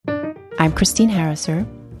I'm Christine Harriser.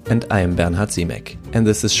 And I am Bernhard Siemek, and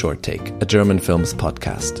this is Short Take, a German films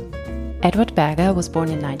podcast. Edward Berger was born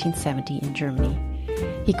in 1970 in Germany.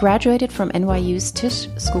 He graduated from NYU's Tisch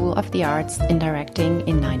School of the Arts in directing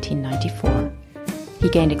in 1994. He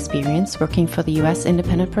gained experience working for the US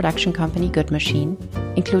independent production company Good Machine,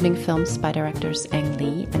 including films by directors Ang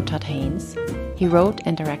Lee and Todd Haynes. He wrote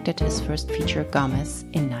and directed his first feature, Gomez,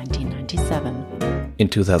 in 1997. In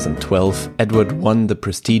 2012, Edward won the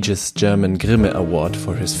prestigious German Grimme Award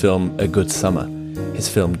for his film A Good Summer. His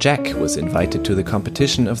film Jack was invited to the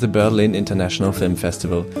competition of the Berlin International Film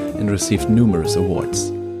Festival and received numerous awards.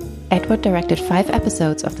 Edward directed 5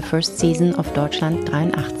 episodes of the first season of Deutschland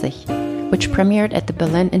 83, which premiered at the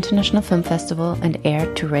Berlin International Film Festival and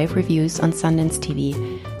aired to rave reviews on Sundance TV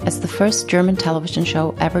as the first German television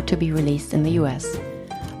show ever to be released in the US.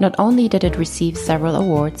 Not only did it receive several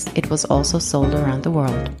awards, it was also sold around the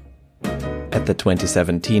world. At the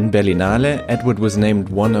 2017 Berlinale, Edward was named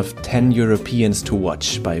one of 10 Europeans to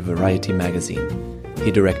watch by Variety magazine. He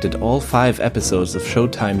directed all 5 episodes of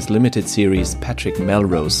Showtime's limited series Patrick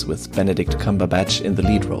Melrose with Benedict Cumberbatch in the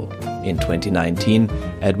lead role. In 2019,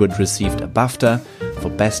 Edward received a BAFTA for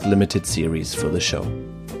Best Limited Series for the show.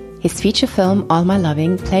 His feature film All My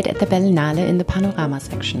Loving played at the Berlinale in the Panorama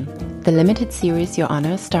section. The limited series Your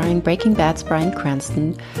Honor, starring Breaking Bad's Bryan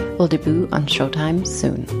Cranston, will debut on Showtime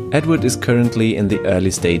soon. Edward is currently in the early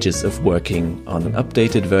stages of working on an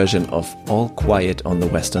updated version of All Quiet on the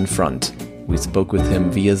Western Front. We spoke with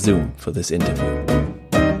him via Zoom for this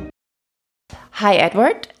interview. Hi,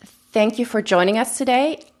 Edward. Thank you for joining us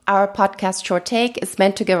today. Our podcast Short Take is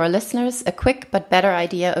meant to give our listeners a quick but better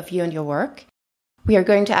idea of you and your work. We are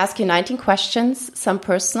going to ask you 19 questions, some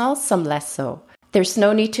personal, some less so. There's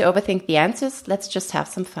no need to overthink the answers. Let's just have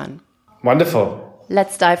some fun. Wonderful.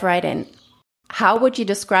 Let's dive right in. How would you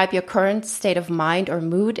describe your current state of mind or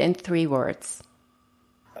mood in 3 words?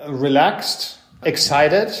 Relaxed,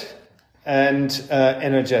 excited, and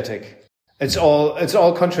energetic. It's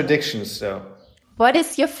all contradictions, though. What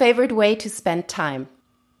is your favorite way to spend time?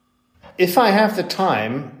 If I have the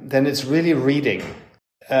time, then it's really reading.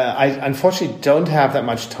 I unfortunately don't have that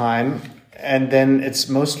much time, and then it's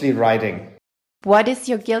mostly writing. What is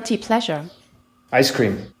your guilty pleasure? Ice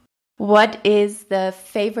cream. What is the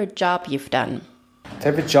favorite job you've done?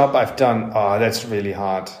 Favorite job I've done? Oh, that's really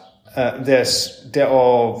hard. They're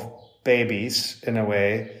all babies in a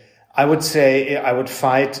way. I would say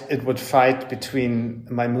it would fight between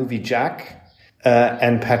my movie Jack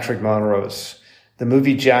and Patrick Melrose. The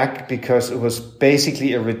movie Jack, because it was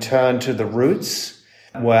basically a return to the roots,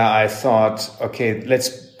 where I thought, okay,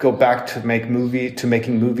 let's go back to making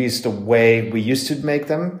movies the way we used to make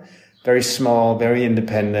them. Very small, very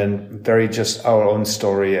independent, very just our own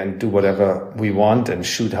story, and do whatever we want and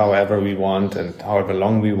shoot however we want and however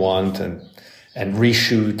long we want and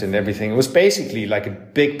reshoot and everything. It was basically like a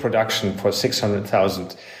big production for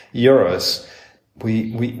 600,000 euros.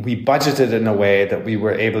 We budgeted in a way that we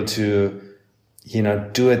were able to,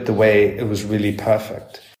 do it the way it was really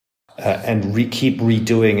perfect. And keep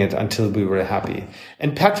redoing it until we were happy.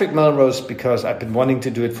 And Patrick Melrose, because I've been wanting to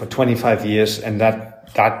do it for 25 years, and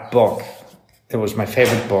that book, it was my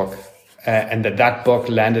favorite book, and that book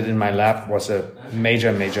landed in my lap was a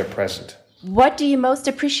major, major present. What do you most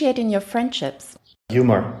appreciate in your friendships?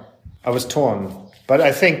 Humor. I was torn, but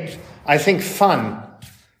I think fun.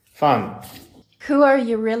 Who are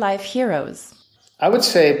your real life heroes? I would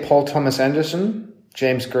say Paul Thomas Anderson,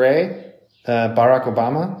 James Gray, Barack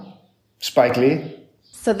Obama, Spike Lee.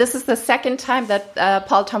 So this is the second time that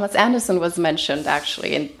Paul Thomas Anderson was mentioned,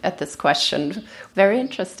 actually, at this question. Very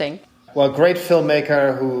interesting. Well, great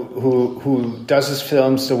filmmaker who does his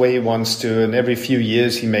films the way he wants to, and every few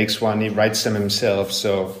years he makes one, he writes them himself.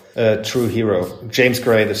 So true hero. James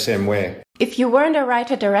Gray the same way. If you weren't a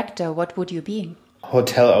writer-director, what would you be?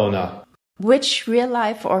 Hotel owner. Which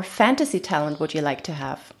real-life or fantasy talent would you like to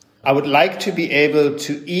have? I would like to be able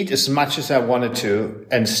to eat as much as I wanted to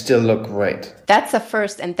and still look great. That's a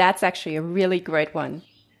first, and that's actually a really great one.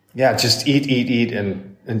 Yeah, just eat,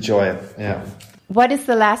 and enjoy it. Yeah. What is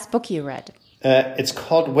the last book you read? It's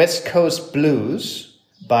called West Coast Blues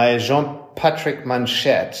by Jean-Patrick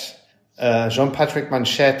Manchette. Jean-Patrick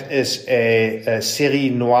Manchette is a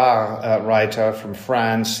série noire writer from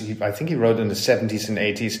France. I think he wrote in the 70s and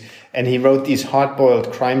 80s. And he wrote these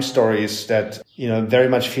hard-boiled crime stories that, very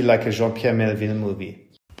much feel like a Jean-Pierre Melville movie.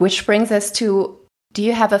 Which brings us to, do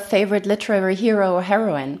you have a favorite literary hero or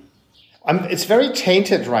heroine? It's very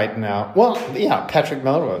tainted right now. Well, yeah, Patrick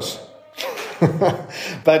Melrose.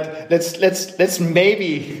 But let's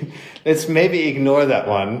maybe ignore that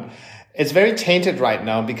one. It's very tainted right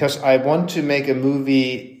now because I want to make a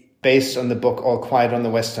movie based on the book All Quiet on the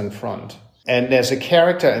Western Front. And there's a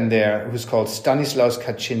character in there who's called Stanislaus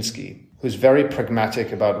Kaczynski, who's very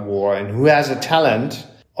pragmatic about war and who has a talent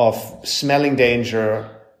of smelling danger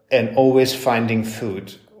and always finding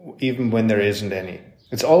food, even when there isn't any.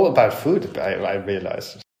 It's all about food, I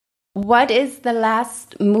realize. What is the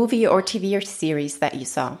last movie or TV series that you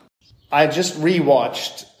saw? I just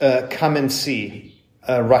rewatched Come and See,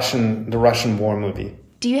 the Russian war movie.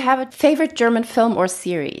 Do you have a favorite German film or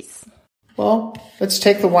series? Well, let's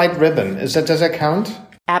take The White Ribbon. Does that count?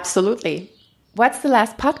 Absolutely. What's the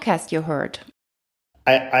last podcast you heard?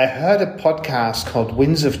 I heard a podcast called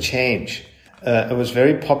Winds of Change. It was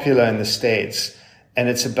very popular in the States, and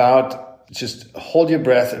it's about, just hold your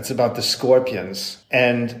breath, it's about the Scorpions.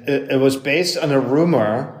 And it was based on a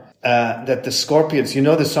rumor that the Scorpions, you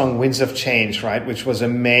know the song Winds of Change, right? Which was a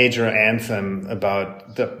major anthem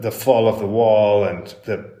about the fall of the wall and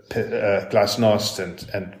the Glasnost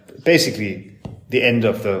and basically the end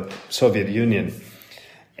of the Soviet Union.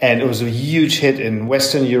 And it was a huge hit in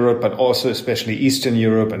Western Europe, but also especially Eastern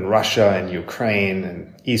Europe and Russia and Ukraine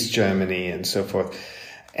and East Germany and so forth.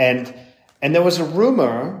 And there was a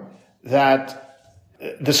rumor that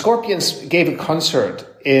the Scorpions gave a concert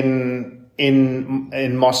in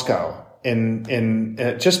Moscow in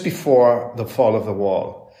just before the fall of the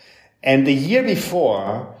wall. And the year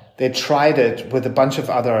before, they tried it with a bunch of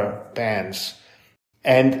other bands.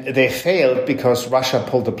 And they failed because Russia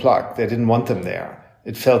pulled the plug. They didn't want them there.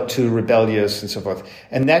 It felt too rebellious and so forth.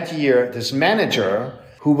 And that year, this manager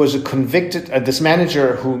who was this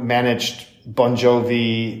manager who managed Bon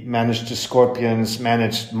Jovi, managed the Scorpions,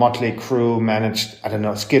 managed Motley Crue, managed,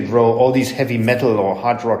 Skid Row, all these heavy metal or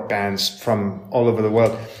hard rock bands from all over the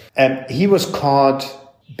world. And he was caught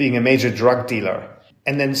being a major drug dealer.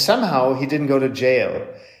 And then somehow he didn't go to jail.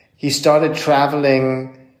 He started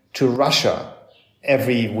traveling to Russia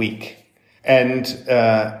every week and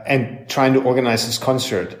trying to organize this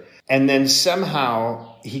concert. And then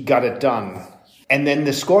somehow he got it done. And then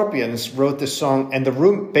the Scorpions wrote the song, and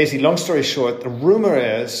basically, long story short, the rumor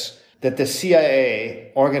is that the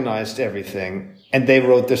CIA organized everything, and they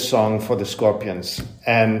wrote the song for the Scorpions,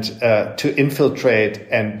 and to infiltrate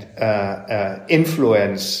and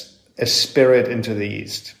influence a spirit into the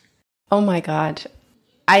East. Oh my God.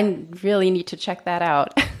 I really need to check that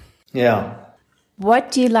out. Yeah.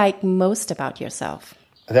 What do you like most about yourself?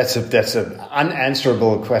 That's an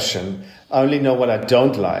unanswerable question. I only know what I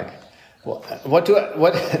don't like. What do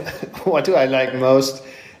I like most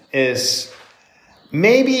is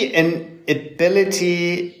maybe an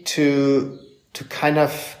ability to kind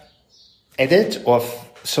of edit or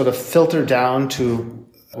sort of filter down to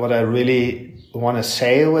what I really want to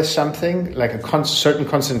say with something, like a certain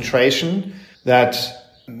concentration that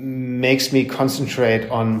makes me concentrate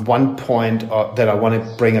on one point that I want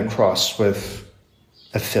to bring across with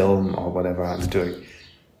a film or whatever I'm doing.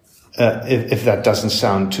 If that doesn't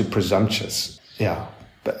sound too presumptuous, yeah.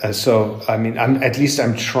 But so I mean, I'm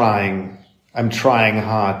trying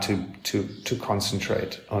hard to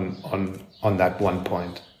concentrate on that one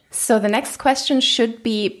point. So the next question should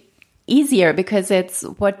be easier because it's,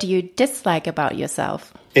 what do you dislike about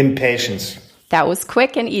yourself? Impatience. That was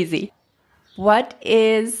quick and easy. What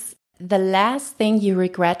is the last thing you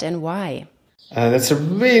regret and why? That's a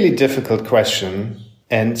really difficult question,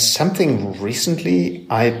 and something recently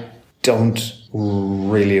I don't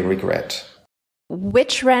really regret.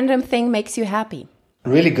 Which random thing makes you happy?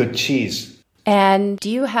 Really good cheese. And do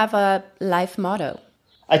you have a life motto?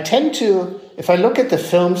 I tend to, if I look at the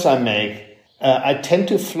films I make, I tend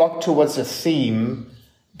to flock towards a theme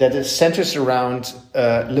that is centers around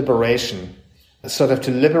liberation. Sort of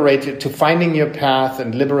to liberate you, to finding your path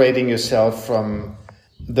and liberating yourself from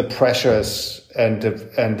the pressures and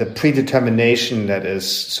the predetermination that is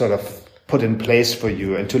sort of put in place for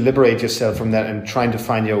you, and to liberate yourself from that and trying to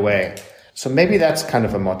find your way. So maybe that's kind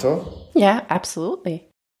of a motto. Yeah, absolutely.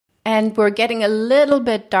 And we're getting a little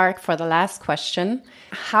bit dark for the last question.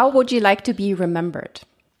 How would you like to be remembered?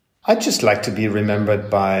 I'd just like to be remembered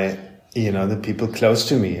by, the people close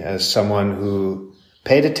to me as someone who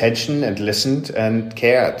paid attention and listened and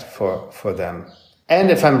cared for them. And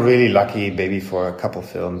if I'm really lucky, maybe for a couple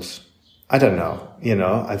films. I don't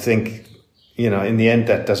know. I think, in the end,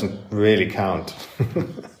 that doesn't really count.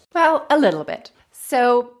 Well, a little bit.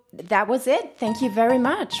 So that was it. Thank you very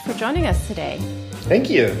much for joining us today. Thank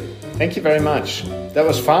you. Thank you very much. That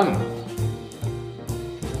was fun.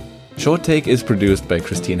 Short Take is produced by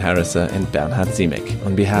Christine Harrisser and Bernhard Siemek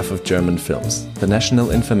on behalf of German Films, the National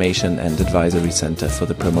Information and Advisory Center for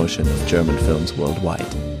the Promotion of German Films Worldwide.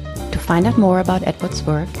 To find out more about Edward's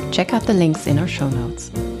work, check out the links in our show notes.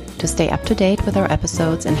 To stay up to date with our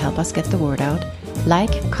episodes and help us get the word out,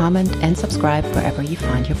 like, comment, and subscribe wherever you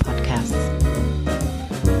find your podcasts.